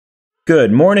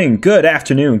Good morning, good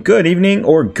afternoon, good evening,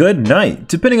 or good night,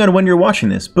 depending on when you're watching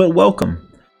this, but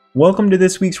welcome. Welcome to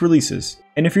this week's releases.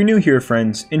 And if you're new here,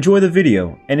 friends, enjoy the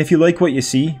video, and if you like what you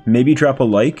see, maybe drop a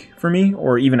like for me,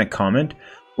 or even a comment,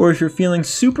 or if you're feeling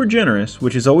super generous,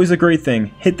 which is always a great thing,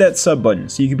 hit that sub button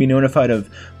so you can be notified of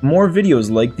more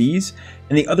videos like these,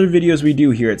 and the other videos we do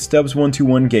here at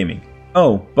Stubbs121 Gaming.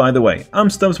 Oh, by the way, I'm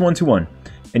Stubbs121,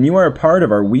 and you are a part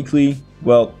of our weekly,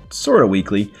 well, sorta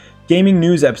weekly, gaming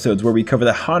news episodes where we cover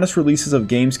the hottest releases of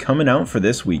games coming out for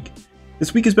this week.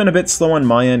 This week has been a bit slow on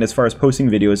my end as far as posting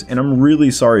videos, and I'm really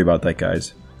sorry about that,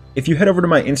 guys. If you head over to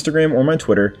my Instagram or my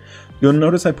Twitter, you'll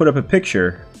notice I put up a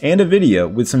picture and a video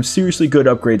with some seriously good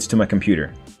upgrades to my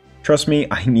computer. Trust me,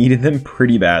 I needed them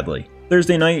pretty badly.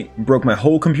 Thursday night, broke my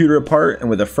whole computer apart, and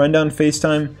with a friend on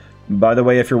FaceTime, by the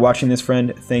way, if you're watching this,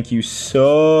 friend, thank you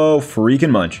so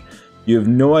freaking much. You have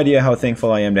no idea how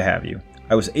thankful I am to have you.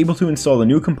 I was able to install the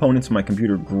new components my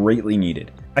computer greatly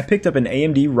needed. I picked up an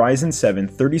AMD Ryzen 7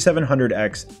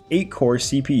 3700X 8-core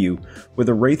CPU with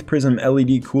a Wraith Prism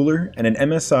LED cooler and an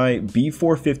MSI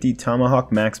B450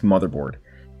 Tomahawk Max motherboard.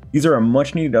 These are a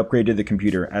much needed upgrade to the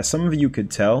computer, as some of you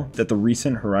could tell that the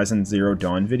recent Horizon Zero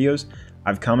Dawn videos,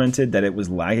 I've commented that it was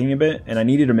lagging a bit and I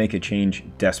needed to make a change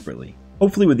desperately.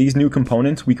 Hopefully with these new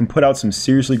components we can put out some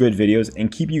seriously good videos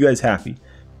and keep you guys happy.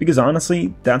 Because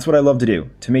honestly, that's what I love to do,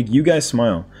 to make you guys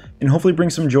smile, and hopefully bring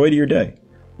some joy to your day.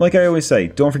 Like I always say,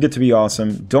 don't forget to be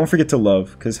awesome, don't forget to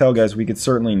love, because hell guys, we could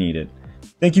certainly need it.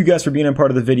 Thank you guys for being a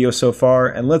part of the video so far,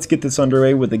 and let's get this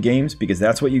underway with the games, because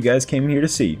that's what you guys came here to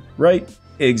see, right?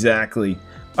 Exactly.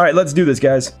 Alright, let's do this,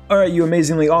 guys. Alright, you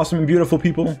amazingly awesome and beautiful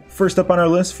people. First up on our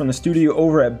list from the studio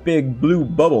over at Big Blue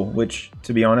Bubble, which,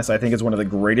 to be honest, I think is one of the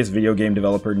greatest video game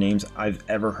developer names I've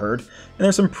ever heard, and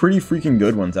there's some pretty freaking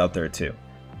good ones out there too.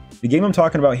 The game I'm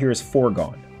talking about here is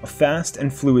Foregone, a fast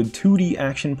and fluid 2D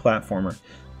action platformer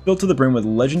built to the brim with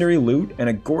legendary loot and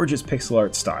a gorgeous pixel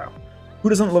art style. Who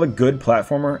doesn't love a good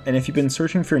platformer? And if you've been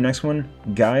searching for your next one,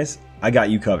 guys, I got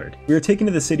you covered. We are taken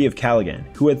to the city of Caligan,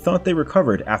 who had thought they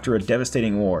recovered after a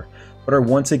devastating war, but are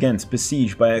once again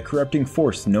besieged by a corrupting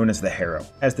force known as the Harrow.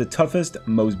 As the toughest,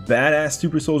 most badass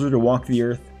super soldier to walk the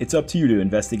earth, it's up to you to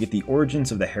investigate the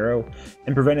origins of the Harrow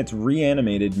and prevent its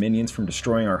reanimated minions from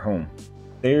destroying our home.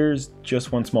 There's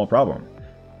just one small problem.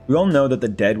 We all know that the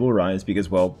dead will rise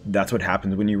because, well, that's what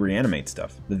happens when you reanimate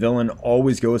stuff. The villain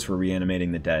always goes for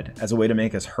reanimating the dead as a way to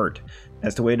make us hurt,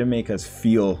 as a way to make us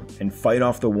feel and fight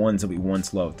off the ones that we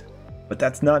once loved. But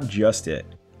that's not just it.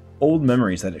 Old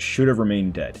memories that should have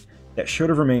remained dead, that should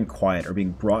have remained quiet, are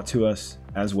being brought to us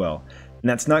as well. And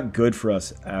that's not good for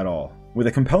us at all. With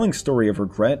a compelling story of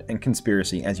regret and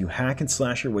conspiracy as you hack and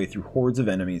slash your way through hordes of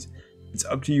enemies, it's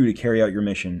up to you to carry out your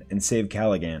mission and save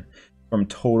Caligan from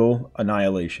total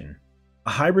annihilation. A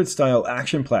hybrid-style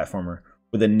action platformer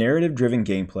with a narrative-driven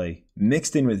gameplay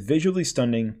mixed in with visually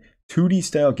stunning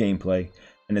 2D-style gameplay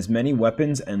and as many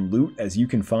weapons and loot as you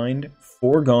can find,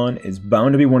 Foregone is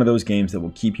bound to be one of those games that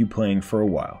will keep you playing for a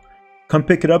while. Come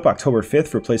pick it up October 5th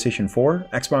for PlayStation 4,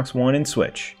 Xbox One, and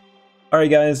Switch.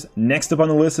 Alright guys, next up on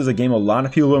the list is a game a lot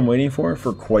of people have been waiting for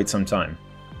quite some time.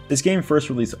 This game first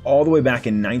released all the way back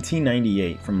in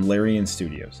 1998 from Larian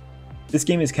Studios. This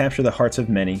game has captured the hearts of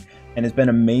many and has been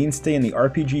a mainstay in the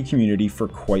RPG community for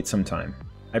quite some time.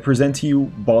 I present to you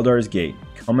Baldur's Gate,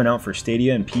 coming out for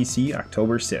Stadia and PC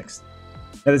October 6th.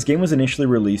 Now this game was initially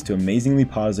released to amazingly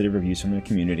positive reviews from the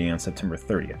community on September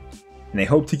 30th, and they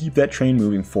hope to keep that train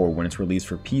moving forward when it's released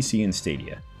for PC and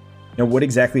Stadia. Now what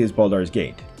exactly is Baldur's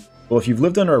Gate? Well, if you've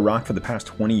lived under a rock for the past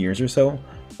 20 years or so,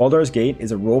 Baldur's Gate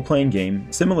is a role-playing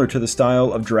game similar to the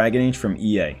style of Dragon Age from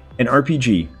EA. An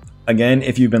RPG, again,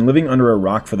 if you've been living under a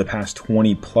rock for the past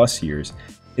 20 plus years,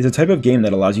 is a type of game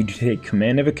that allows you to take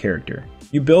command of a character.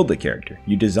 You build the character,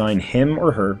 you design him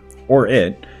or her, or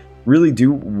it, really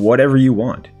do whatever you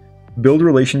want. Build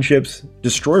relationships,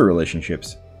 destroy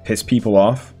relationships, piss people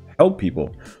off, help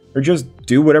people, or just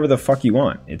do whatever the fuck you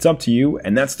want. It's up to you,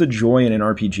 and that's the joy in an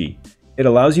RPG. It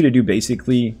allows you to do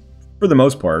basically, for the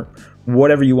most part,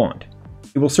 whatever you want.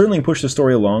 It will certainly push the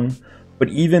story along, but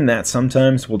even that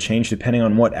sometimes will change depending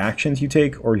on what actions you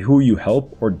take or who you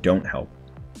help or don't help.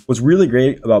 What's really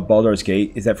great about Baldur's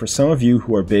Gate is that for some of you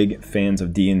who are big fans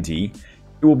of D&D,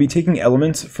 it will be taking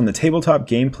elements from the tabletop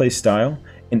gameplay style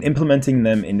and implementing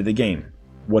them into the game.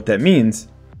 What that means,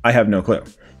 I have no clue,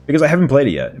 because I haven't played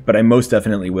it yet, but I most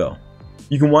definitely will.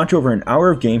 You can watch over an hour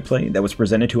of gameplay that was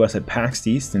presented to us at PAX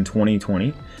East in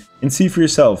 2020 and see for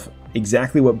yourself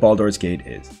exactly what Baldur's Gate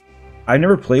is. I've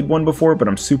never played one before, but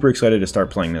I'm super excited to start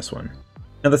playing this one.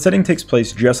 Now the setting takes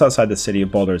place just outside the city of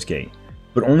Baldur's Gate,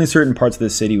 but only certain parts of the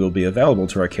city will be available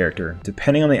to our character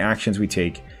depending on the actions we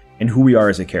take and who we are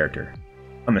as a character.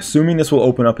 I'm assuming this will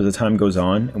open up as the time goes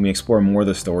on and we explore more of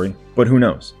the story, but who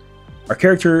knows? Our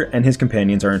character and his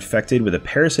companions are infected with a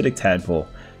parasitic tadpole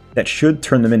that should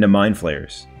turn them into mind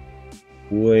flayers.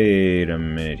 Wait a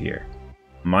minute here.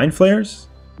 Mind flayers?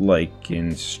 Like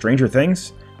in Stranger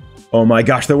Things? Oh my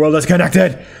gosh, the world is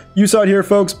connected! You saw it here,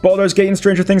 folks. Baldur's Gate and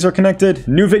Stranger Things are connected.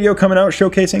 New video coming out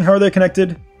showcasing how are they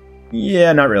connected?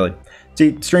 Yeah, not really.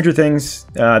 See, Stranger Things,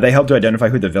 they help to identify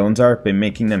who the villains are by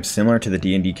making them similar to the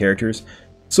D&D characters.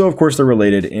 So of course they're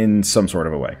related in some sort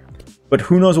of a way. But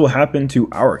who knows what will happen to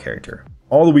our character?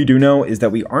 All we do know is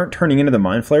that we aren't turning into the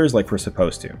Mind Flayers like we're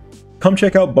supposed to. Come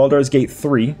check out Baldur's Gate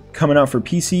 3, coming out for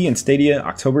PC and Stadia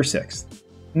October 6th.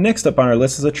 Next up on our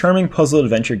list is a charming puzzle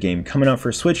adventure game coming out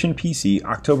for Switch and PC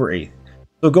October 8th.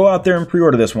 So go out there and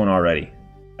pre-order this one already.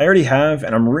 I already have,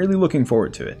 and I'm really looking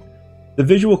forward to it. The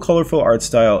visual, colorful art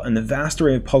style and the vast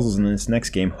array of puzzles in this next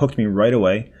game hooked me right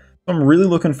away, so I'm really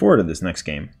looking forward to this next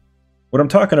game. What I'm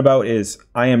talking about is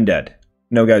I Am Dead.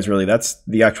 No guys, really, that's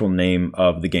the actual name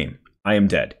of the game. I Am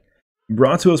Dead.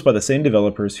 Brought to us by the same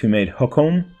developers who made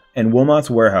Foregone and Wilmot's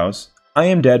Warehouse, I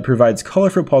Am Dead provides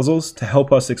colorful puzzles to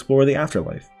help us explore the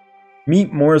afterlife.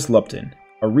 Meet Morris Lupton,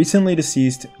 a recently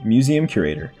deceased museum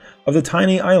curator of the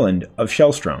tiny island of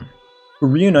Shellstrom, who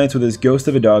reunites with his ghost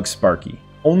of a dog Sparky,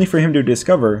 only for him to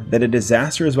discover that a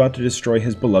disaster is about to destroy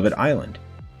his beloved island.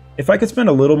 If I could spend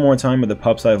a little more time with the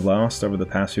pups I've lost over the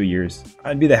past few years,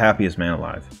 I'd be the happiest man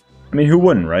alive. I mean, who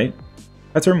wouldn't, right?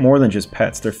 Pets are more than just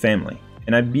pets, they're family,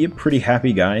 and I'd be a pretty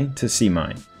happy guy to see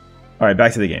mine. Alright,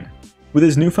 back to the game. With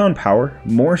his newfound power,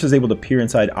 Morris is able to peer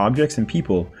inside objects and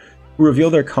people who reveal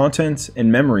their contents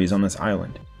and memories on this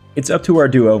island. It's up to our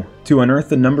duo to unearth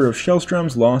the number of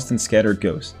Shellstrom's lost and scattered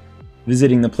ghosts,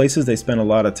 visiting the places they spent a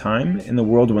lot of time in the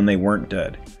world when they weren't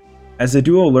dead. As the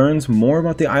duo learns more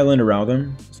about the island around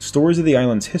them, stories of the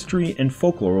island's history and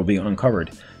folklore will be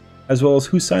uncovered, as well as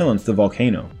who silenced the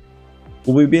volcano.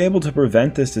 Will we be able to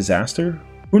prevent this disaster?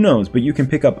 Who knows, but you can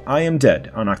pick up I Am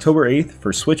Dead on October 8th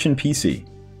for Switch and PC.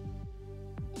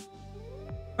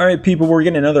 Alright people, we're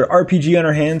getting another RPG on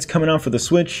our hands coming out for the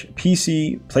Switch,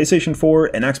 PC, PlayStation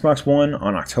 4, and Xbox One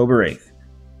on October 8th.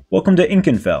 Welcome to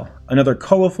Ikenfell, another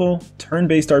colorful,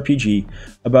 turn-based RPG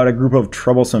about a group of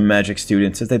troublesome magic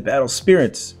students as they battle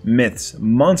spirits, myths,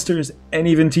 monsters, and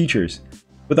even teachers,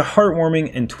 with a heartwarming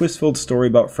and twist-filled story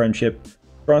about friendship,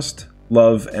 trust,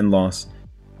 love, and loss.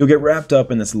 You'll get wrapped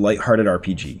up in this light-hearted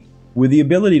RPG, with the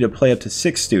ability to play up to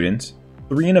 6 students,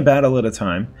 3 in a battle at a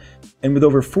time, and with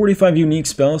over 45 unique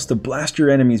spells to blast your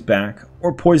enemies back,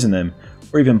 or poison them,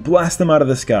 or even blast them out of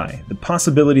the sky. The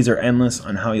possibilities are endless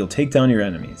on how you'll take down your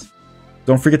enemies.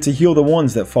 Don't forget to heal the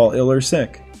ones that fall ill or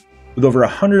sick. With over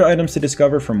 100 items to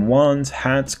discover from wands,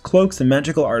 hats, cloaks, and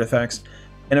magical artifacts,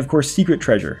 and of course secret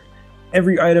treasure.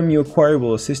 Every item you acquire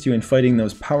will assist you in fighting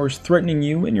those powers threatening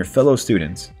you and your fellow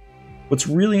students. What's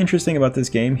really interesting about this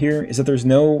game here is that there's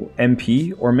no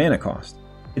MP or mana cost.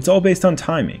 It's all based on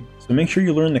timing, so make sure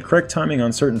you learn the correct timing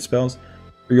on certain spells,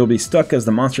 or you'll be stuck as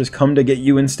the monsters come to get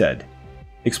you instead.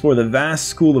 Explore the vast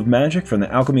school of magic from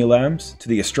the alchemy labs to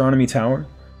the astronomy tower.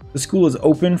 The school is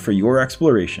open for your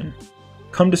exploration.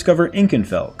 Come discover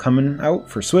Ikenfell, coming out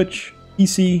for Switch,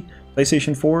 PC,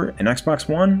 PlayStation 4, and Xbox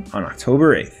One on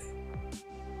October 8th.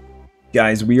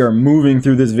 Guys, we are moving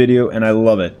through this video and I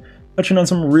love it, touching on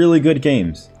some really good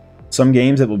games. Some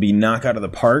games that will be knocked out of the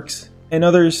parks, and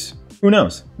others, who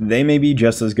knows, they may be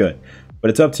just as good, but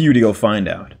it's up to you to go find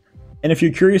out. And if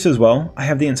you're curious as well, I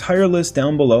have the entire list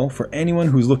down below for anyone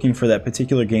who's looking for that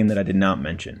particular game that I did not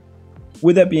mention.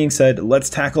 With that being said, let's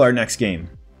tackle our next game.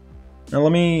 Now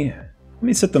let me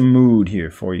set the mood here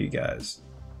for you guys.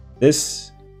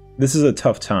 This is a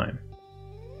tough time.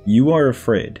 You are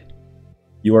afraid.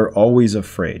 You are always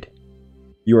afraid.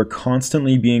 You are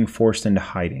constantly being forced into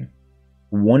hiding,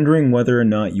 wondering whether or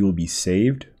not you will be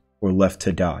saved or left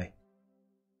to die.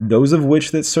 Those of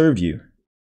which that served you,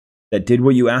 that did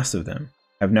what you asked of them,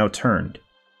 have now turned,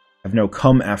 have now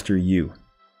come after you.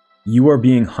 You are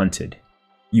being hunted.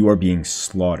 You are being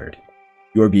slaughtered.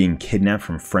 You are being kidnapped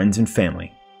from friends and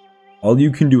family. All you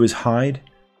can do is hide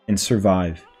and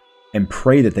survive and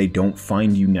pray that they don't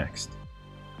find you next.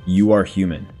 You are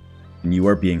human, and you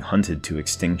are being hunted to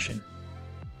extinction.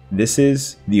 This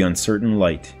is The Uncertain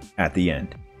Light at the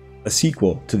End, a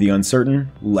sequel to The Uncertain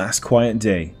Last Quiet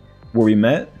Day, where we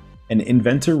met an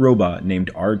inventor robot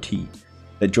named RT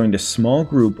that joined a small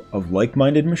group of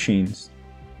like-minded machines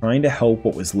trying to help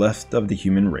what was left of the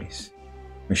human race.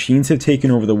 Machines have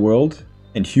taken over the world,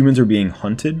 and humans are being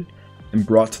hunted and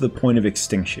brought to the point of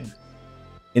extinction.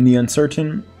 In The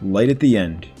Uncertain Light at the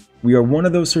End, we are one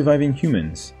of those surviving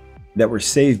humans that were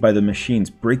saved by the machines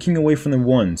breaking away from the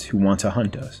ones who want to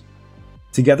hunt us.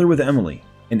 Together with Emily,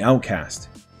 an outcast,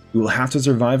 we will have to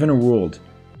survive in a world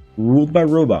ruled by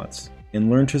robots and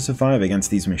learn to survive against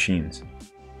these machines.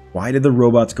 Why did the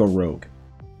robots go rogue?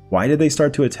 Why did they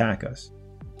start to attack us?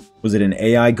 Was it an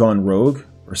AI gone rogue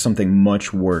or something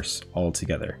much worse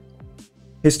altogether?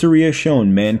 History has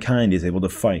shown mankind is able to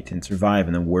fight and survive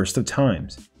in the worst of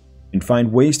times and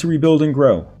find ways to rebuild and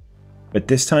grow, but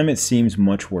this time it seems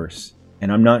much worse,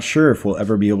 and I'm not sure if we'll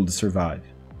ever be able to survive.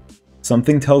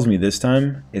 Something tells me this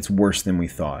time it's worse than we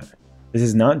thought. This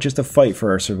is not just a fight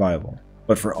for our survival,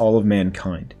 but for all of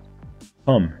mankind.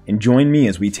 Come and join me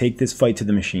as we take this fight to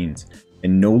the machines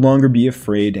and no longer be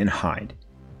afraid and hide.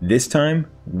 This time,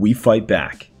 we fight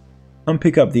back. Come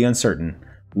pick up The Uncertain,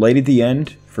 Light at the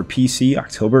End for PC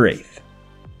October 8th.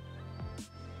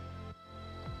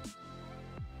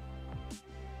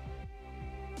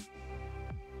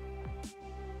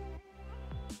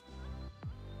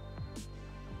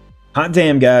 Hot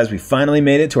damn guys, we finally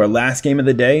made it to our last game of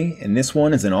the day, and this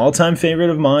one is an all-time favorite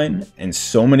of mine and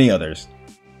so many others.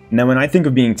 Now when I think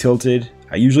of being tilted,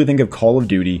 I usually think of Call of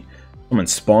Duty, someone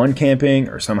spawn camping,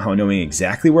 or somehow knowing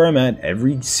exactly where I'm at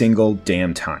every single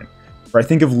damn time. Or I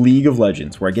think of League of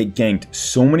Legends, where I get ganked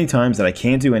so many times that I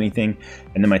can't do anything,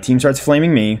 and then my team starts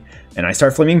flaming me, and I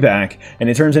start flaming back, and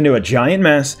it turns into a giant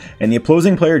mess, and the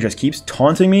opposing player just keeps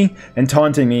taunting me,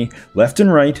 left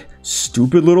and right,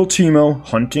 stupid little Teemo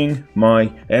hunting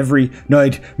my every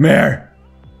nightmare.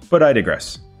 But I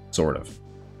digress, sort of.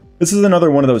 This is another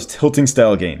one of those tilting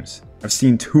style games. I've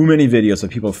seen too many videos of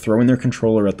people throwing their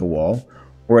controller at the wall,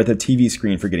 or at the TV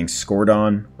screen for getting scored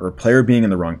on, or a player being in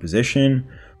the wrong position,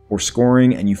 or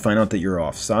scoring and you find out that you're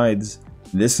offsides.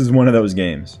 This is one of those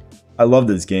games. I love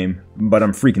this game, but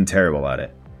I'm freaking terrible at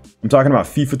it. I'm talking about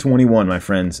FIFA 21, my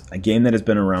friends, a game that has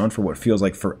been around for what feels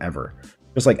like forever,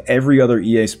 just like every other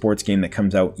EA Sports game that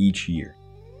comes out each year.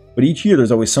 But each year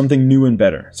there's always something new and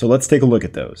better, so let's take a look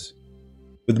at those.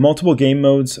 With multiple game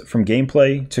modes, from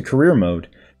gameplay to career mode,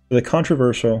 to the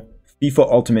controversial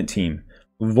FIFA Ultimate Team,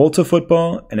 Volta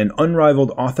football, and an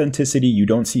unrivaled authenticity you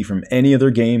don't see from any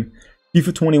other game,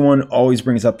 FIFA 21 always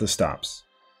brings up the stops.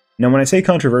 Now when I say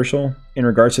controversial, in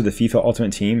regards to the FIFA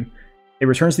Ultimate Team, it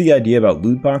returns to the idea about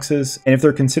loot boxes and if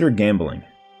they're considered gambling.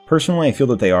 Personally, I feel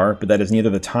that they are, but that is neither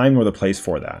the time nor the place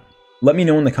for that. Let me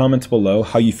know in the comments below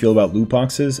how you feel about loot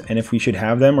boxes and if we should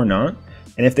have them or not,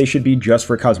 and if they should be just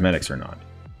for cosmetics or not.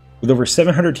 With over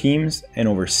 700 teams and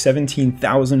over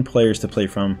 17,000 players to play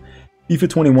from, FIFA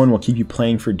 21 will keep you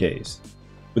playing for days.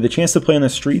 With a chance to play on the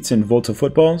streets in Volta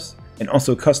footballs, and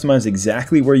also customize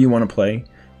exactly where you want to play,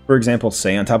 for example,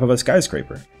 say on top of a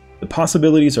skyscraper. The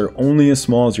possibilities are only as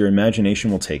small as your imagination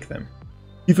will take them.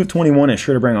 FIFA 21 is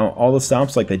sure to bring out all the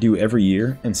stops like they do every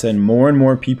year and send more and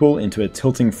more people into a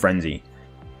tilting frenzy.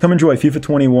 Come enjoy FIFA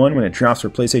 21 when it drops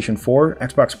for PlayStation 4,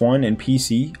 Xbox One, and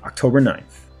PC October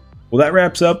 9th. Well, that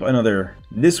wraps up another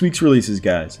this week's releases,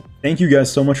 guys. Thank you guys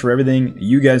so much for everything.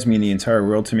 You guys mean the entire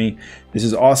world to me. This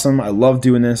is awesome. I love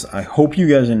doing this. I hope you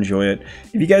guys enjoy it.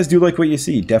 If you guys do like what you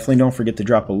see, definitely don't forget to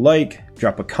drop a like,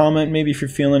 drop a comment maybe if you're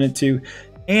feeling it too.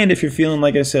 And if you're feeling,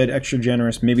 like I said, extra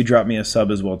generous, maybe drop me a sub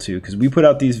as well too, because we put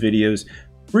out these videos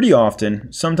pretty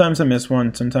often. Sometimes I miss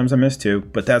one, sometimes I miss two,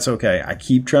 but that's okay. I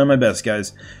keep trying my best,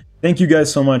 guys. Thank you guys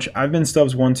so much. I've been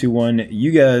Stubbs121.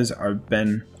 You guys have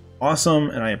been awesome,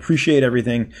 and I appreciate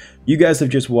everything. You guys have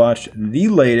just watched the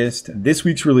latest, this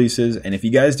week's releases, and if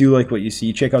you guys do like what you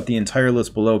see, check out the entire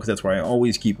list below, because that's where I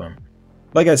always keep them.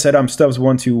 Like I said, I'm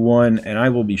Stubbs121, and I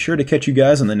will be sure to catch you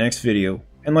guys in the next video.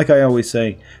 And like I always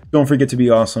say, don't forget to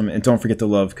be awesome, and don't forget to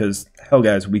love, because, hell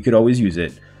guys, we could always use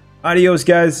it. Adios,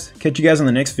 guys. Catch you guys in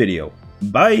the next video.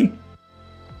 Bye!